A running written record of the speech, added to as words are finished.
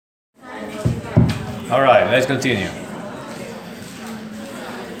All right, let's continue.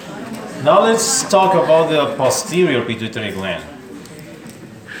 Now let's talk about the posterior pituitary gland.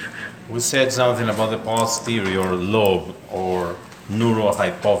 We said something about the posterior lobe or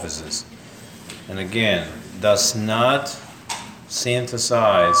neurohypophysis. And again, does not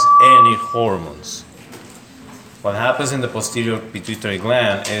synthesize any hormones. What happens in the posterior pituitary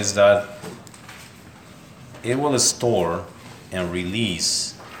gland is that it will store and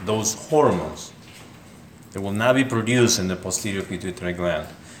release those hormones. They will not be produced in the posterior pituitary gland.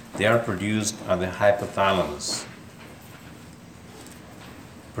 They are produced at the hypothalamus.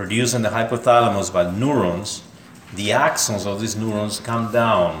 Produced in the hypothalamus by neurons, the axons of these neurons come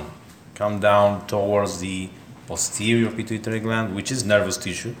down towards the posterior pituitary gland, which is nervous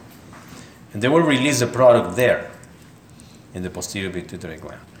tissue, and they will release the product there in the posterior pituitary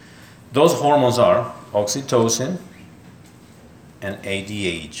gland. Those hormones are oxytocin and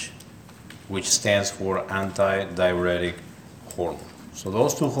ADH, which stands for antidiuretic hormone. So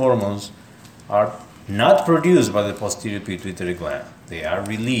those two hormones are not produced by the posterior pituitary gland. They are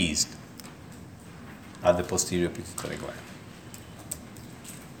released at the posterior pituitary gland.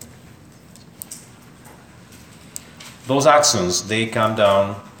 Those axons, they come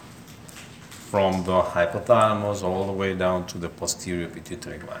down from the hypothalamus all the way down to the posterior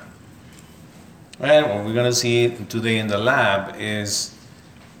pituitary gland. And what we're going to see today in the lab is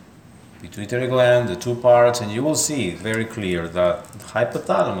pituitary gland, the two parts, and you will see very clear that the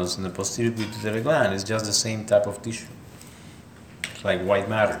hypothalamus and the posterior pituitary gland is just the same type of tissue. It's like white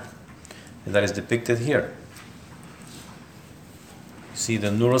matter. And that is depicted here. See the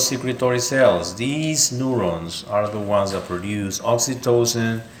neurosecretory cells. These neurons are the ones that produce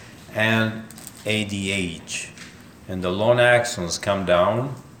oxytocin and ADH. And the long axons come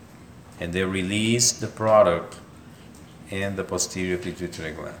down and they release the product in the posterior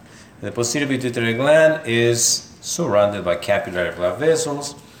pituitary gland. The posterior pituitary gland is surrounded by capillary blood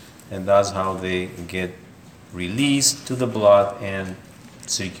vessels, and that's how they get released to the blood and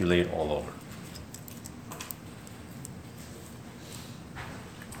circulate all over.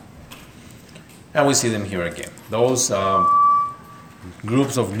 And we see them here again. Those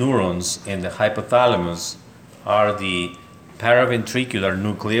groups of neurons in the hypothalamus are the paraventricular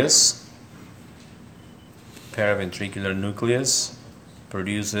nucleus. Paraventricular nucleus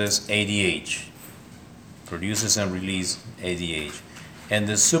produces ADH, produces and releases ADH. And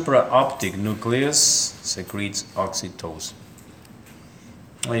the supraoptic nucleus secretes oxytocin.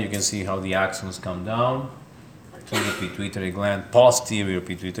 And you can see how the axons come down to the pituitary gland, posterior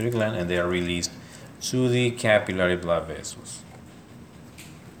pituitary gland, and they are released to the capillary blood vessels.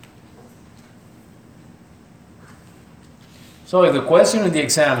 So if the question in the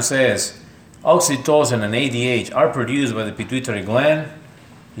exam says oxytocin and ADH are produced by the pituitary gland,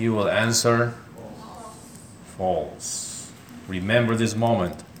 you will answer false. Remember this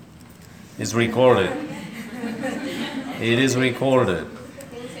moment. It's recorded. It is recorded.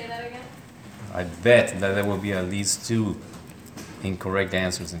 Can you say that again? I bet that there will be at least 2 incorrect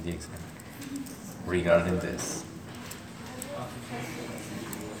answers in the exam regarding this.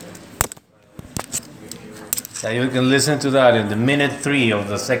 So you can listen to that in the minute 3 of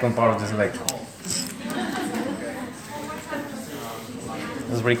the second part of this lecture.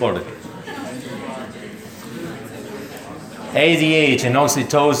 It's recorded. ADH and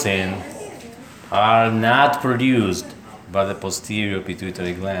oxytocin are not produced by the posterior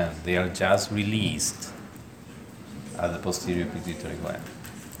pituitary gland. They are just released at the posterior pituitary gland.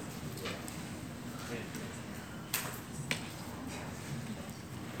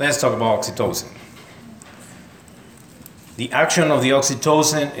 Let's talk about oxytocin. The action of the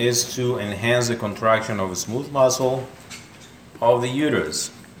oxytocin is to enhance the contraction of a smooth muscle of the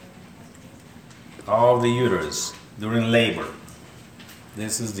uterus. During labor.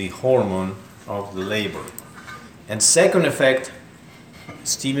 This is the hormone of the labor. And second effect,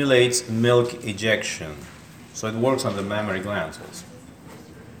 stimulates milk ejection. So it works on the mammary glands also.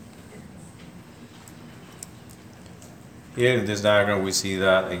 Here in this diagram we see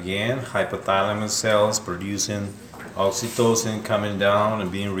that again, hypothalamus cells producing oxytocin coming down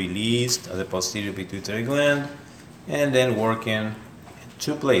and being released at the posterior pituitary gland, and then working in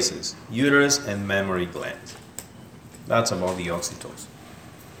 2 places, uterus and mammary gland. That's about the oxytocin.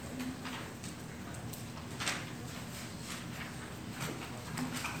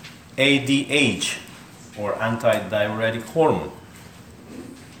 ADH, or antidiuretic hormone.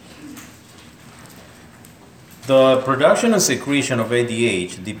 The production and secretion of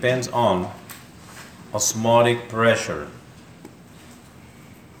ADH depends on osmotic pressure,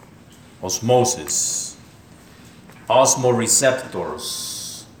 osmosis,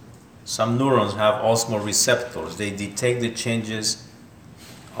 osmoreceptors, Some neurons have osmoreceptors. They detect the changes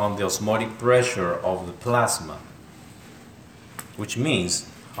on the osmotic pressure of the plasma, which means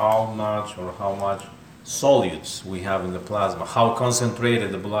how much solutes we have in the plasma, how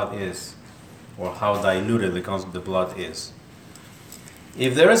concentrated the blood is, or how diluted the blood is.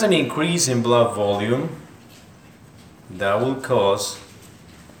 If there is an increase in blood volume, that will cause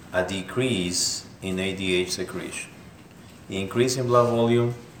a decrease in ADH secretion. The increase in blood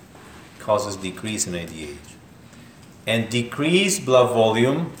volume causes decrease in ADH. And decreased blood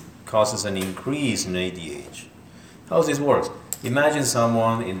volume causes an increase in ADH. How this works? Imagine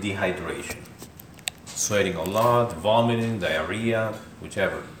someone in dehydration, sweating a lot, vomiting, diarrhea,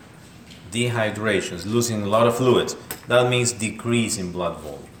 whichever. Dehydration is losing a lot of fluids. That means decrease in blood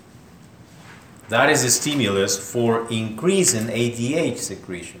volume. That is a stimulus for increase in ADH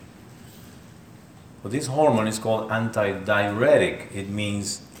secretion. But this hormone is called antidiuretic. It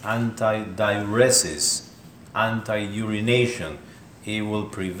means antidiuresis, anti-urination. It will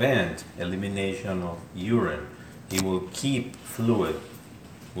prevent elimination of urine. It will keep fluid.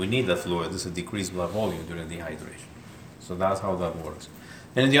 We need that fluid. This is a decreased blood volume during dehydration. So that's how that works.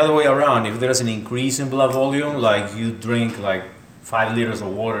 And the other way around, if there's an increase in blood volume, like you drink like 5 liters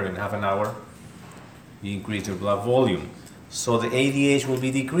of water in half an hour, you increase your blood volume. So the ADH will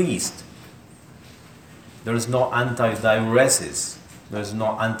be decreased. There is no antidiuresis. There is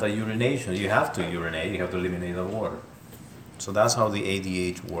no anti-urination. You have to urinate. You have to eliminate the water. So that's how the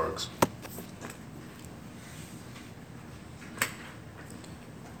ADH works.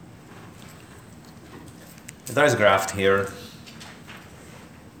 There is a graph here.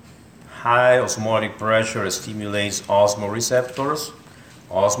 High osmotic pressure stimulates osmoreceptors.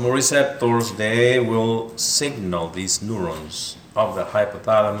 Osmoreceptors, they will signal these neurons of the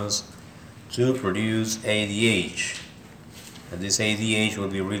hypothalamus to produce ADH. And this ADH will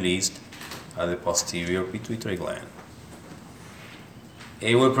be released at the posterior pituitary gland.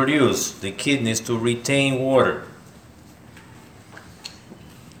 It will produce the kidneys to retain water.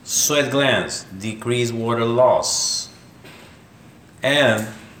 Sweat glands decrease water loss. And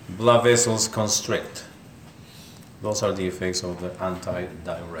blood vessels constrict. Those are the effects of the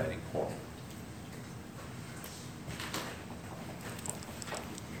antidiuretic hormone.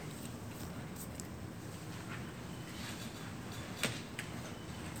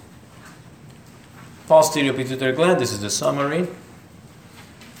 Posterior pituitary gland, this is the summary.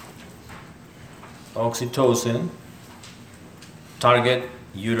 Oxytocin, target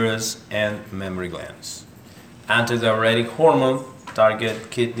uterus and mammary glands. Antidiuretic hormone, target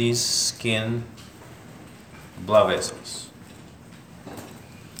kidneys, skin, blood vessels.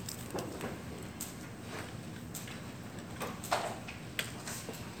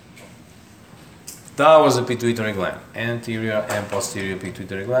 That was the pituitary gland, anterior and posterior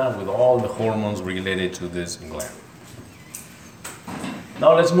pituitary gland, with all the hormones related to this gland.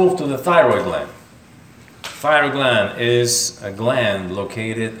 Now let's move to the thyroid gland. Thyroid gland is a gland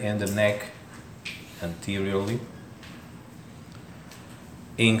located in the neck anteriorly,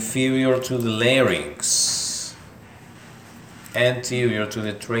 inferior to the larynx, anterior to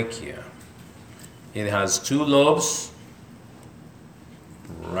the trachea. It has 2 lobes,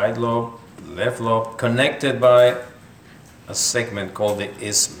 right lobe, left lobe, connected by a segment called the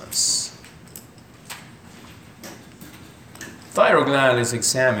isthmus. Thyroid gland is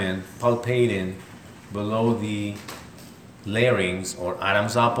examined, palpating below the larynx, or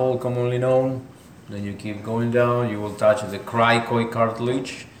Adam's apple commonly known. Then you keep going down, you will touch the cricoid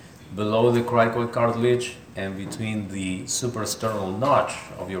cartilage. Below the cricoid cartilage and between the suprasternal notch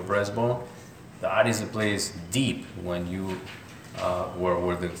of your breastbone, that is a place deep when you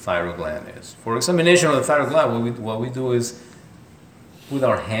where the thyroid gland is. For examination of the thyroid gland, what we do is put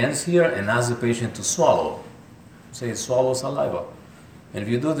our hands here and ask the patient to swallow. Say, swallow saliva. And if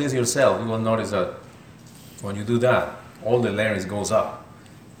you do this yourself, you will notice that when you do that, all the larynx goes up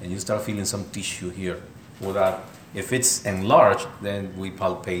and you start feeling some tissue here. Without, if it's enlarged, then we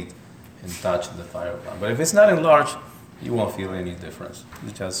palpate and touch the thyroid gland. But if it's not enlarged, you won't feel any difference.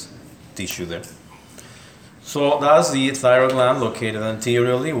 It's just tissue there. So that's the thyroid gland located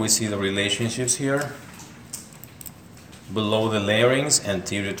anteriorly. We see the relationships here. Below the larynx,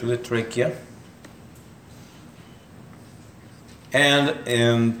 anterior to the trachea.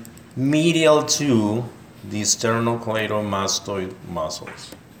 And medial to the sternocleidomastoid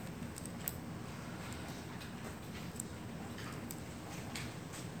muscles.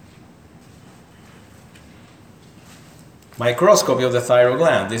 Microscopy of the thyroid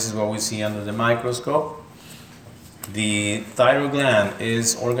gland. This is what we see under the microscope. The thyroid gland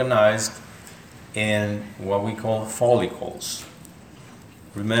is organized in what we call follicles.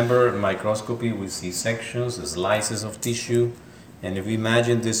 Remember, in microscopy we see sections, slices of tissue, and if we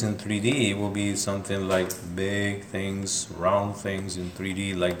imagine this in 3D, it will be something like big things, round things in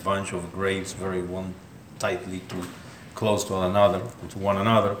 3D, like bunch of grapes, very tightly close to one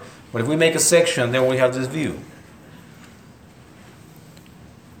another. But if we make a section, then we have this view.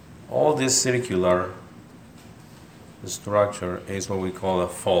 All this circular structure is what we call a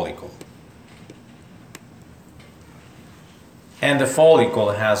follicle. And the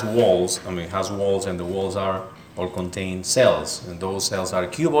follicle has walls, and the walls are or contain cells, and those cells are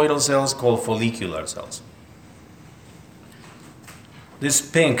cuboidal cells called follicular cells. This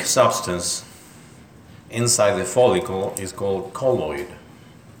pink substance inside the follicle is called colloid,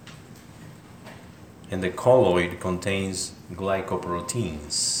 and the colloid contains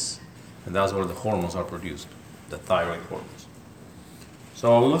glycoproteins, and that's where the hormones are produced, the thyroid hormones.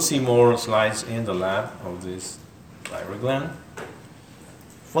 So we will see more slides in the lab of this thyroid gland.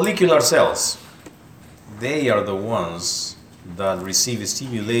 Follicular cells, they are the ones that receive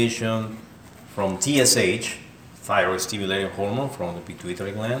stimulation from TSH, thyroid stimulating hormone from the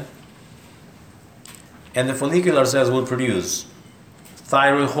pituitary gland. And the follicular cells will produce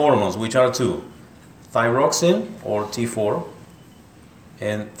thyroid hormones, which are two, thyroxine or T4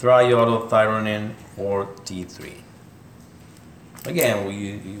 and triiodothyronine or T3. Again,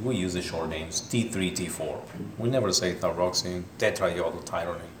 we use the short names, T3, T4. We never say thyroxine,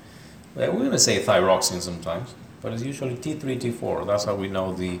 tetraiodothyronine. We're going to say thyroxine sometimes, but it's usually T3, T4. That's how we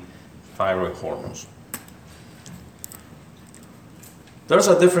know the thyroid hormones. There's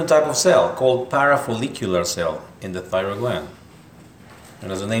a different type of cell called parafollicular cell in the thyroid gland.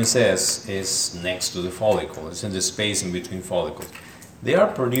 And as the name says, it's next to the follicle. It's in the space in between follicles. They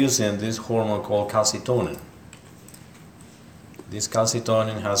are producing this hormone called calcitonin. This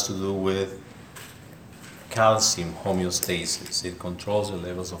calcitonin has to do with calcium homeostasis. It controls the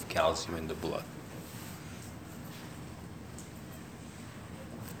levels of calcium in the blood.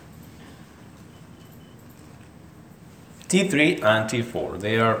 T3 and T4,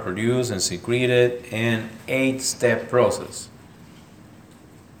 they are produced and secreted in 8-step process.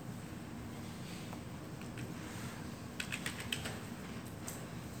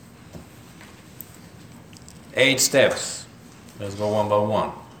 Eight steps. Let's go one by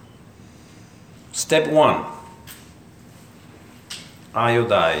one. Step 1,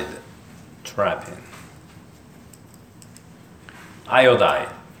 iodide trapping. Iodide.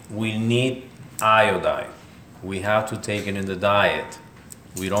 We need iodide. We have to take it in the diet.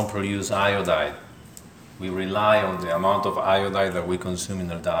 We don't produce iodide. We rely on the amount of iodide that we consume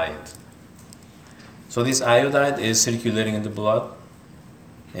in our diet. So this iodide is circulating in the blood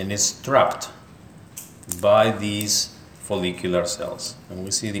and is trapped by these follicular cells. And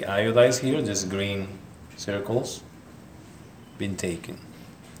we see the iodides here, these green circles, been taken.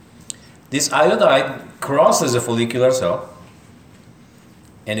 This iodide crosses the follicular cell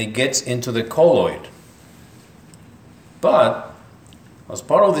and it gets into the colloid. But as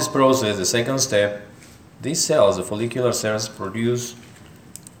part of this process, the second step, these cells, the follicular cells, produce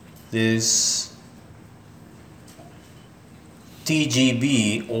this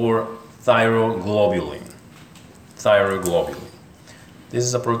TGB or thyroglobulin. This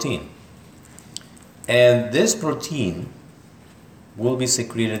is a protein. And this protein will be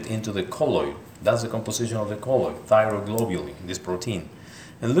secreted into the colloid. That's the composition of the colloid, thyroglobulin, this protein.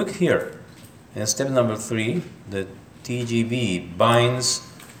 And look here, in step number 3, the TGB binds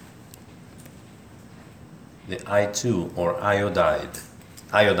the I2 or iodine.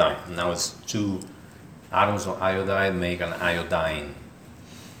 Now it's 2 atoms of iodide make an iodine.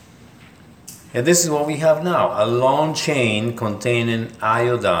 And this is what we have now, a long chain containing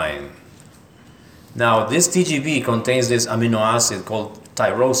iodine. Now this TGB contains this amino acid called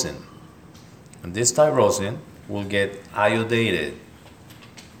tyrosine. And this tyrosine will get iodated.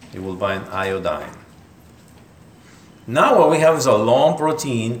 It will bind iodine. Now what we have is a long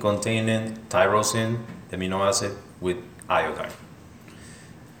protein containing tyrosine, the amino acid, with iodine.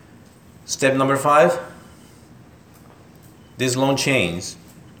 Step number 5, these long chains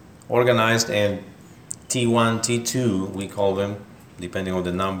organized in T1, T2, we call them, depending on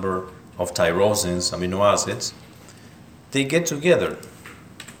the number of tyrosines, amino acids, they get together.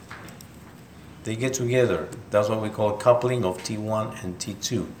 That's what we call coupling of T1 and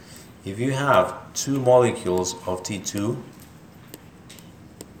T2. If you have 2 molecules of T2,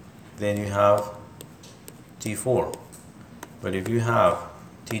 then you have T4. But if you have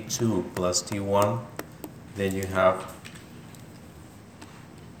T2 plus T1, then you have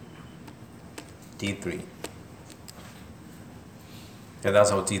T3. And that's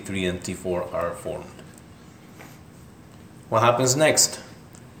how T3 and T4 are formed. What happens next?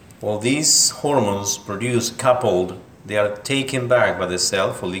 Well, these hormones produced, coupled, they are taken back by the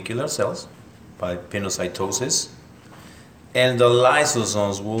cell, follicular cells, by pinocytosis, and the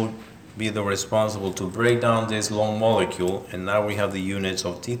lysosomes will be the responsible to break down this long molecule, and now we have the units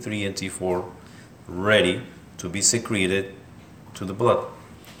of T3 and T4 ready to be secreted to the blood.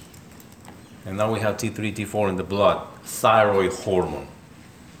 And now we have T3, T4 in the blood, thyroid hormone,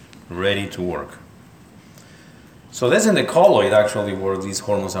 ready to work. So that's in the colloid actually where these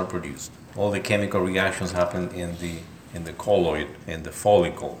hormones are produced. All the chemical reactions happen in the colloid, in the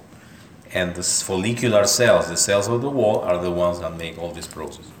follicle. And the follicular cells, the cells of the wall, are the ones that make all this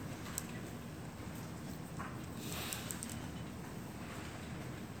process.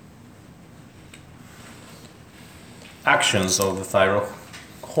 Actions of the thyroid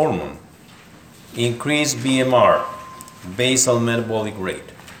hormone. Increase BMR, basal metabolic rate.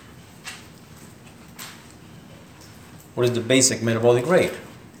 What is the basic metabolic rate?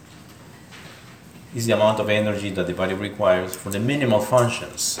 It's the amount of energy that the body requires for the minimal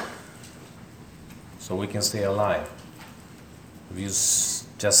functions so we can stay alive. If you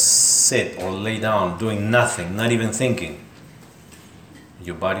just sit or lay down doing nothing, not even thinking,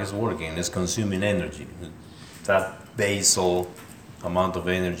 your body is working, it's consuming energy. That basal amount of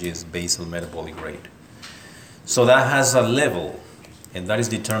energy is basal metabolic rate. So that has a level, and that is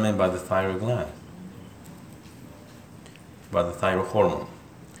determined by the thyroid gland, by the thyroid hormone.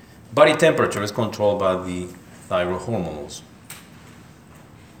 Body temperature is controlled by the thyroid hormones.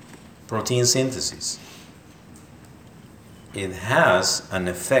 Protein synthesis. It has an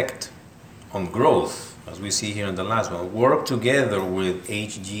effect on growth, as we see here in the last one. Work together with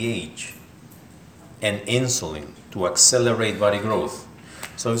HGH and insulin to accelerate body growth.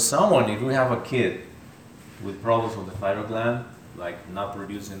 So if we have a kid with problems with the thyroid gland, like not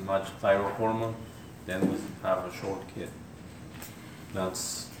producing much thyroid hormone, then we have a short kid.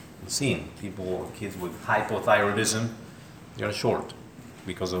 That's seen. Kids with hypothyroidism, they're short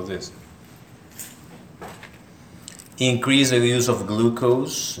because of this. Increase the use of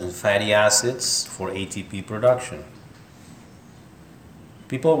glucose and fatty acids for ATP production.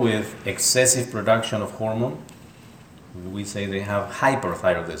 People with excessive production of hormone, we say they have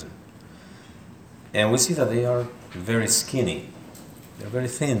hyperthyroidism. And we see that they are very skinny. They're very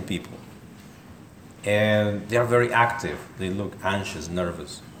thin people. And they are very active. They look anxious,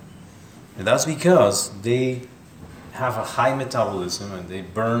 nervous. And that's because they have a high metabolism and they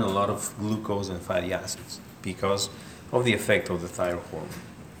burn a lot of glucose and fatty acids because of the effect of the thyroid hormone.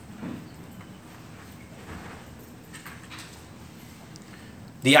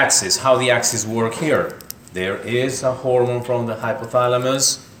 The axis, how the axis work here. There is a hormone from the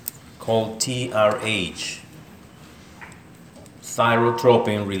hypothalamus called TRH,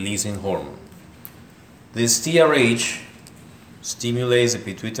 thyrotropin releasing hormone. This TRH stimulates the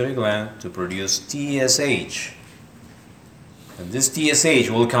pituitary gland to produce TSH. And this TSH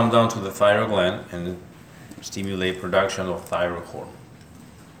will come down to the thyroid gland and stimulate production of thyroid hormone.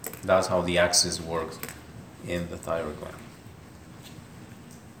 That's how the axis works in the thyroid gland.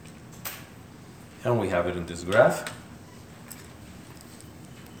 And we have it in this graph.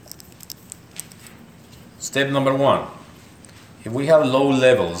 Step number 1. If we have low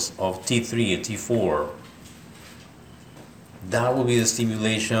levels of T3 and T4, that will be the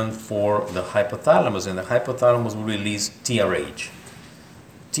stimulation for the hypothalamus, and the hypothalamus will release TRH.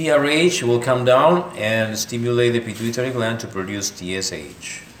 TRH will come down and stimulate the pituitary gland to produce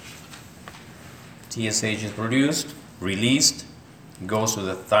TSH. TSH is produced, released, goes to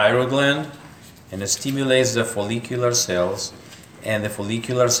the thyroid gland, and it stimulates the follicular cells, and the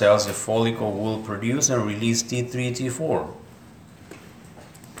follicular cells, the follicle will produce and release T3, T4.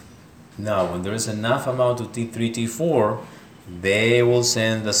 Now, when there is enough amount of T3, T4, they will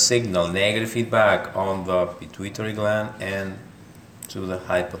send a signal, negative feedback on the pituitary gland and to the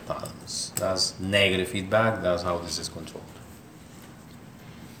hypothalamus. That's negative feedback, that's how this is controlled.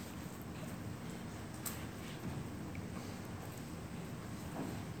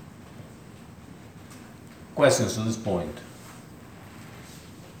 Questions to this point?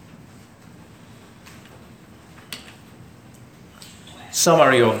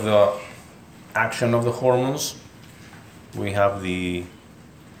 Summary of the action of the hormones. We have the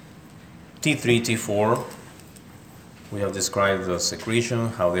T3, T4. We have described the secretion,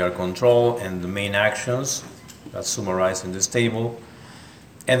 how they are controlled, and the main actions. That's summarized in this table.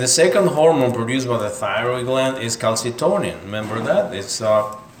 And the second hormone produced by the thyroid gland is calcitonin. Remember that? It's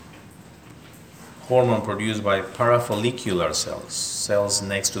a hormone produced by parafollicular cells, cells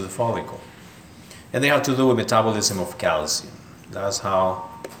next to the follicle. And they have to do with metabolism of calcium. That's how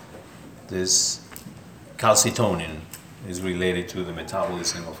this calcitonin is related to the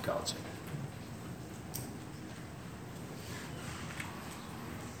metabolism of calcium.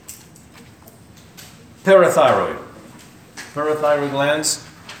 Parathyroid. Parathyroid glands,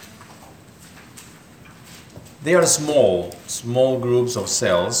 they are small groups of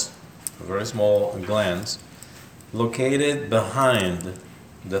cells, very small glands, located behind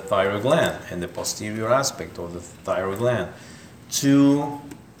the thyroid gland and the posterior aspect of the thyroid gland. Two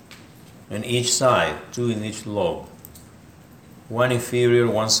on each side, two in each lobe. One inferior,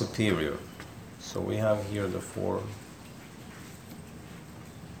 one superior. So we have here the four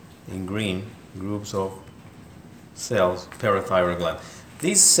in green groups of cells, parathyroid gland.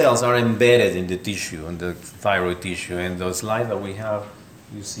 These cells are embedded in the tissue, in the thyroid tissue, and the slide that we have,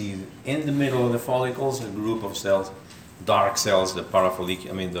 you see in the middle of the follicles a group of cells, dark cells, the the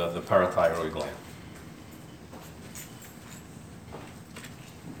parathyroid gland.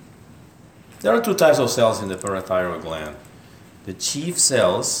 There are two types of cells in the parathyroid gland. The chief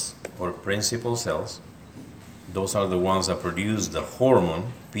cells, or principal cells, those are the ones that produce the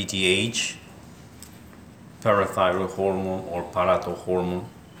hormone, PTH, parathyroid hormone or paratohormone.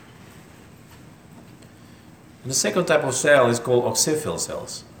 The second type of cell is called oxyphil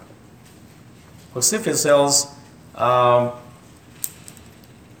cells. Oxyphil cells,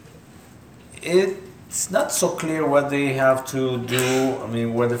 it's not so clear what they have to do,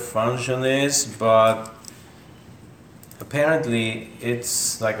 what the function is, but apparently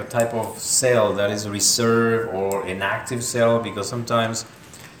it's like a type of cell that is reserved or inactive cell, because sometimes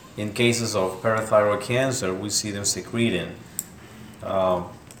in cases of parathyroid cancer, we see them secreting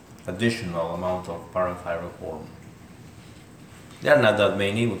additional amount of parathyroid hormone. There are not that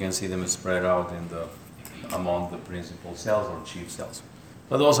many. We can see them spread out among the principal cells or chief cells.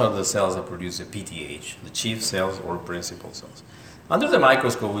 But those are the cells that produce the PTH, the chief cells or principal cells. Under the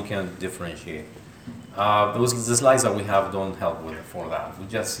microscope, we can differentiate. The slides that we have don't help for that. We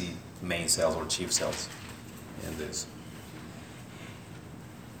just see main cells or chief cells in this.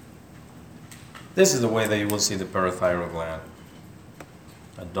 This is the way that you will see the parathyroid gland.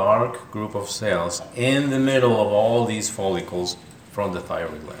 A dark group of cells in the middle of all these follicles from the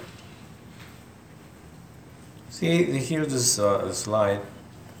thyroid gland. See, here's this slide.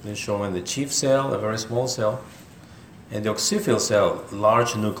 They're showing the chief cell, a very small cell, and the oxyphil cell,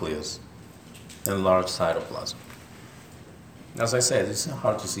 large nucleus and large cytoplasm. As I said, it's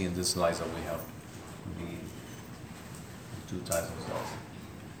hard to see in this slides that we have the two types of cells.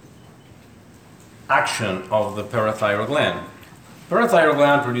 Action of the parathyroid gland. Parathyroid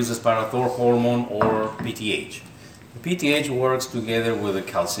gland produces parathyroid hormone or PTH. The PTH works together with the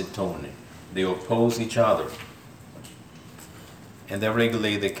calcitonin. They oppose each other, and they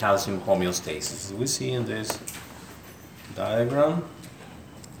regulate the calcium homeostasis. As we see in this diagram,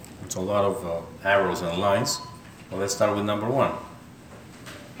 it's a lot of arrows and lines. Well, let's start with number one.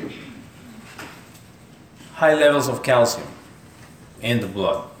 High levels of calcium in the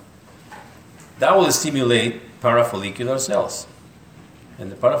blood. That will stimulate parafollicular cells,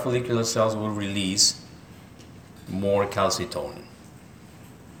 and the parafollicular cells will release more calcitonin.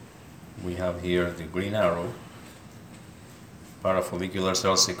 We have here the green arrow, parafollicular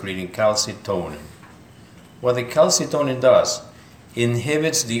cells secreting calcitonin. What the calcitonin does,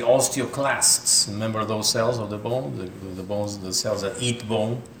 inhibits the osteoclasts. Remember those cells of the bone, the bones, the cells that eat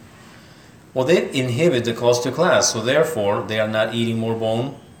bone? Well, they inhibit the osteoclasts, so therefore they are not eating more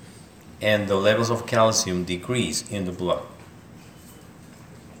bone, and the levels of calcium decrease in the blood.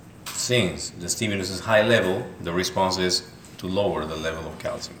 Since the stimulus is high level, the response is to lower the level of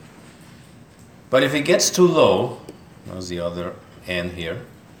calcium. But if it gets too low, that's the other end here,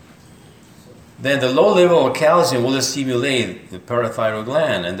 then the low level of calcium will stimulate the parathyroid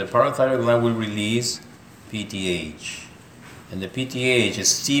gland, and the parathyroid gland will release PTH. And the PTH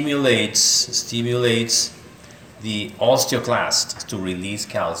stimulates the osteoclast to release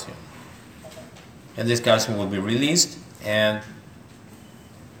calcium. And this calcium will be released and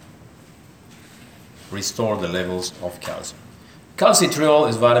restore the levels of calcium. Calcitriol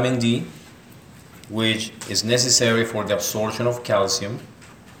is vitamin D, which is necessary for the absorption of calcium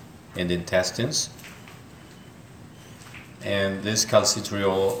in the intestines. And this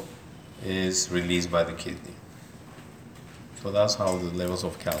calcitriol is released by the kidney. So that's how the levels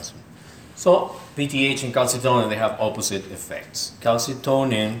of calcium. So PTH and calcitonin, they have opposite effects.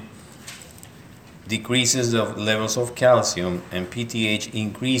 Calcitonin decreases the levels of calcium, and PTH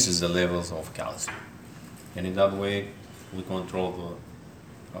increases the levels of calcium. And in that way, we control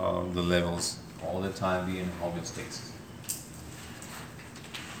the levels all the time being in homeostasis.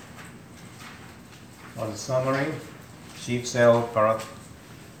 For the summary, chief cell,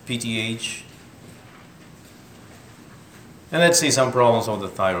 PTH, And let's see some problems of the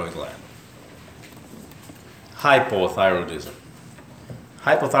thyroid gland. Hypothyroidism.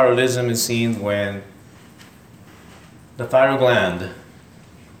 Hypothyroidism is seen when the thyroid gland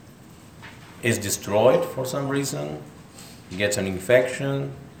is destroyed for some reason, gets an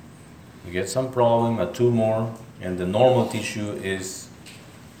infection, you get some problem, a tumor, and the normal tissue is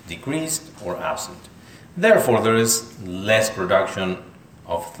decreased or absent. Therefore, there is less production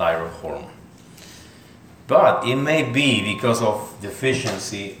of thyroid hormone. But it may be because of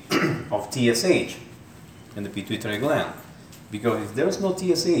deficiency of TSH in the pituitary gland. Because if there is no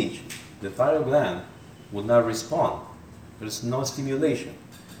TSH, the thyroid gland will not respond. There is no stimulation.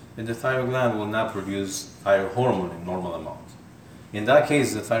 And the thyroid gland will not produce thyroid hormone in normal amounts. In that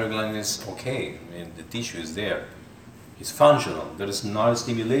case, the thyroid gland is okay. I mean, the tissue is there. It's functional. There is no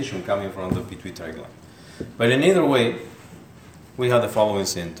stimulation coming from the pituitary gland. But in either way, we have the following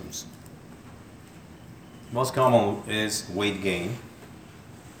symptoms. Most common is weight gain.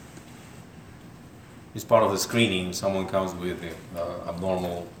 It's part of the screening. Someone comes with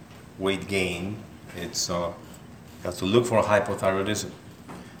abnormal weight gain. It's has to look for hypothyroidism,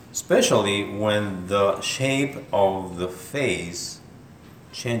 especially when the shape of the face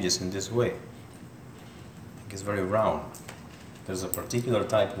changes in this way. It gets very round. There's a particular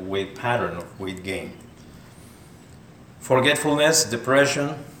type of weight pattern of weight gain. Forgetfulness,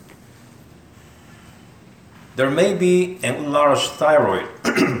 depression. There may be enlarged thyroid,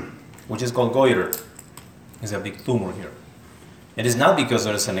 which is called goiter. It's a big tumor here. It is not because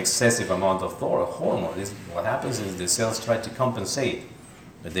there is an excessive amount of thyroid hormone. What happens is the cells try to compensate,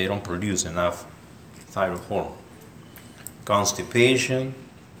 but they don't produce enough thyroid hormone. Constipation,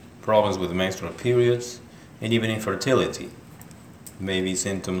 problems with menstrual periods, and even infertility may be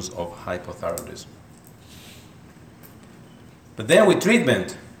symptoms of hypothyroidism. But then with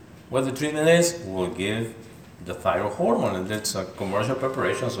treatment, what the treatment is, we'll give the thyroid hormone, and that's a commercial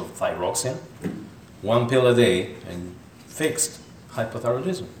preparations of thyroxine, 1 pill a day, and fixed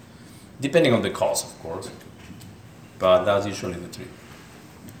hypothyroidism, depending on the cause, of course, but that's usually the treatment.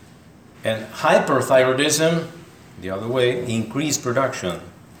 And hyperthyroidism, the other way, increased production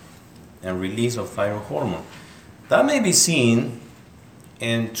and release of thyroid hormone. That may be seen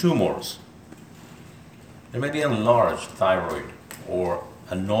in tumors. There may be an enlarged thyroid or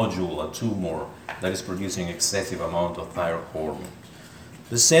a nodule, a tumor that is producing excessive amount of thyroid hormone.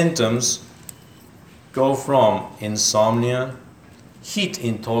 The symptoms go from insomnia, heat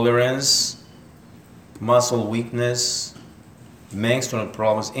intolerance, muscle weakness, menstrual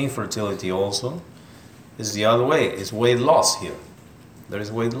problems, infertility also. Is the other way, it's weight loss here. There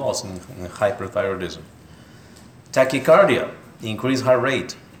is weight loss in hyperthyroidism. Tachycardia, increased heart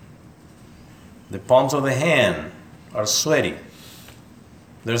rate. The palms of the hand are sweaty.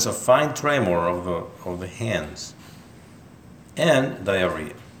 There's a fine tremor of the hands. And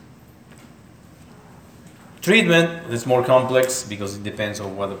diarrhea. Treatment is more complex because it depends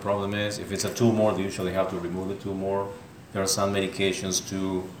on what the problem is. If it's a tumor, they usually have to remove the tumor. There are some medications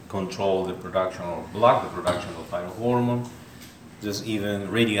to control the production or block the production of thyroid hormone. There's even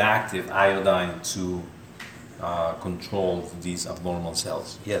radioactive iodine to control these abnormal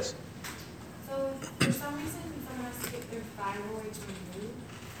cells. Yes? So, for some reason, someone has to get their thyroid removed.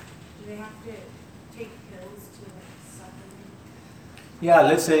 Do they have to take pills to supplement? Yeah,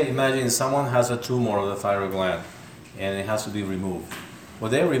 let's say, imagine someone has a tumor of the thyroid gland and it has to be removed. Well,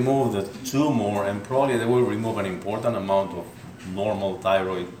 they remove the tumor and probably they will remove an important amount of normal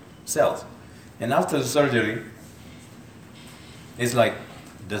thyroid cells. And after the surgery, it's like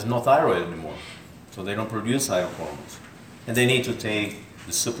there's no thyroid anymore. So they don't produce thyroid hormones. And they need to take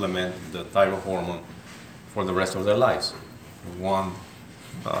the supplement, the thyroid hormone, for the rest of their lives.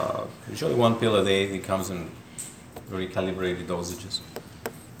 Usually 1 pill a day. It comes in very calibrated dosages.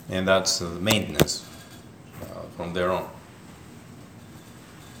 And that's maintenance from there on.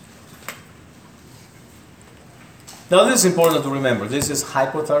 Now this is important to remember. This is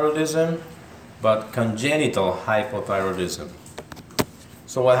hypothyroidism, but congenital hypothyroidism.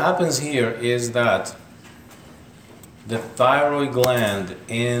 So what happens here is that the thyroid gland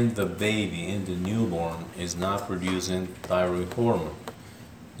in the baby, in the newborn, is not producing thyroid hormone.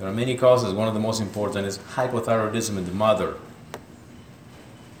 There are many causes. One of the most important is hypothyroidism in the mother.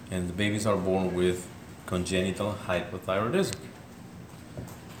 And the babies are born with congenital hypothyroidism.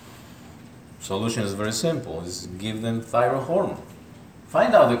 Solution is very simple. Is give them thyroid hormone.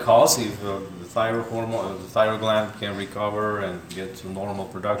 Find out the cause. If the thyroid hormone, the thyroid gland can recover and get to normal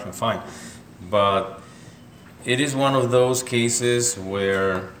production, fine. But it is one of those cases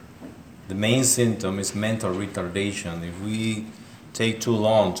where the main symptom is mental retardation. If we take too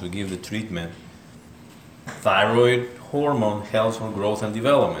long to give the treatment, thyroid hormone helps for growth and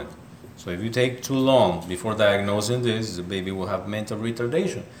development. So if you take too long before diagnosing this, the baby will have mental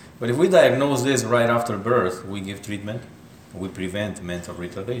retardation. But if we diagnose this right after birth, we give treatment, we prevent mental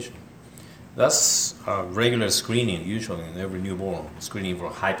retardation. That's regular screening, usually in every newborn, screening for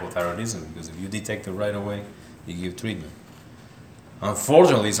hypothyroidism, because if you detect it right away, you give treatment.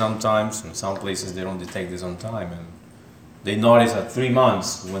 Unfortunately, sometimes, in some places, they don't detect this on time, and they notice at 3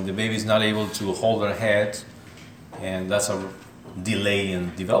 months when the baby is not able to hold their head, and that's a delay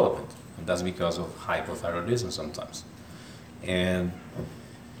in development. And that's because of hypothyroidism sometimes. And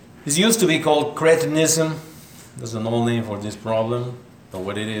this used to be called cretinism. That's an old name for this problem, but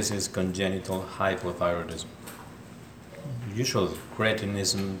what it is congenital hypothyroidism. Usually,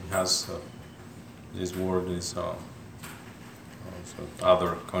 cretinism has this word is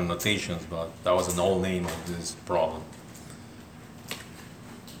other connotations, but that was an old name of this problem.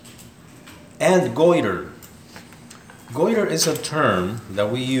 And goiter. Goiter is a term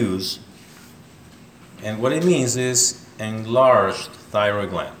that we use, and what it means is enlarged thyroid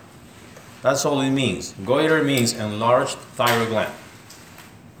gland. That's all it means. Goiter means enlarged thyroid gland.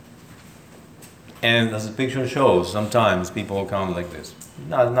 And as the picture shows, sometimes people come like this.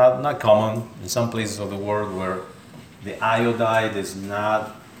 Not common in some places of the world where the iodide is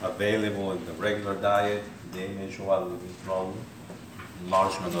not available in the regular diet. They may show up with this problem,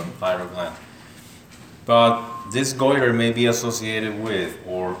 enlargement of the thyroid gland. But this goiter may be associated with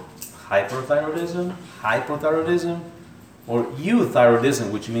or hyperthyroidism, hypothyroidism, or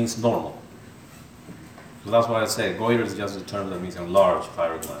euthyroidism, which means normal. So that's why I say goiter is just a term that means enlarged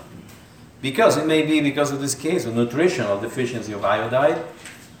thyroid gland. Because it may be because of this case of nutritional deficiency of iodide,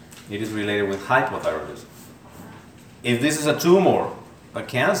 it is related with hypothyroidism. If this is a tumor, a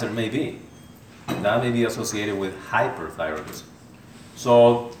cancer may be, that may be associated with hyperthyroidism.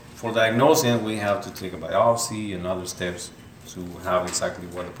 So for diagnosing, we have to take a biopsy and other steps to have exactly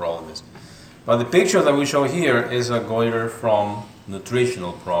what the problem is. But the picture that we show here is a goiter from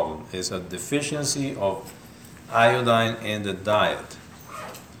nutritional problem. It's a deficiency of iodine in the diet.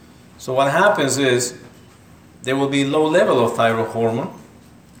 So what happens is there will be low level of thyroid hormone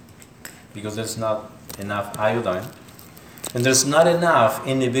because there's not enough iodine, and there's not enough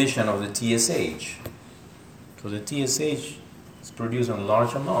inhibition of the TSH. So the TSH is produced in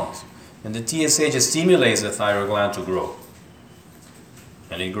large amounts, and the TSH stimulates the thyroid gland to grow,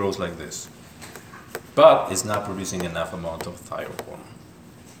 and it grows like this. But it's not producing enough amount of thyroid hormone.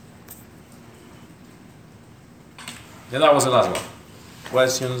 And that was the last one.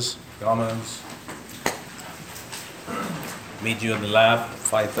 Questions, comments? Meet you in the lab,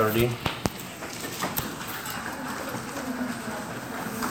 5:30.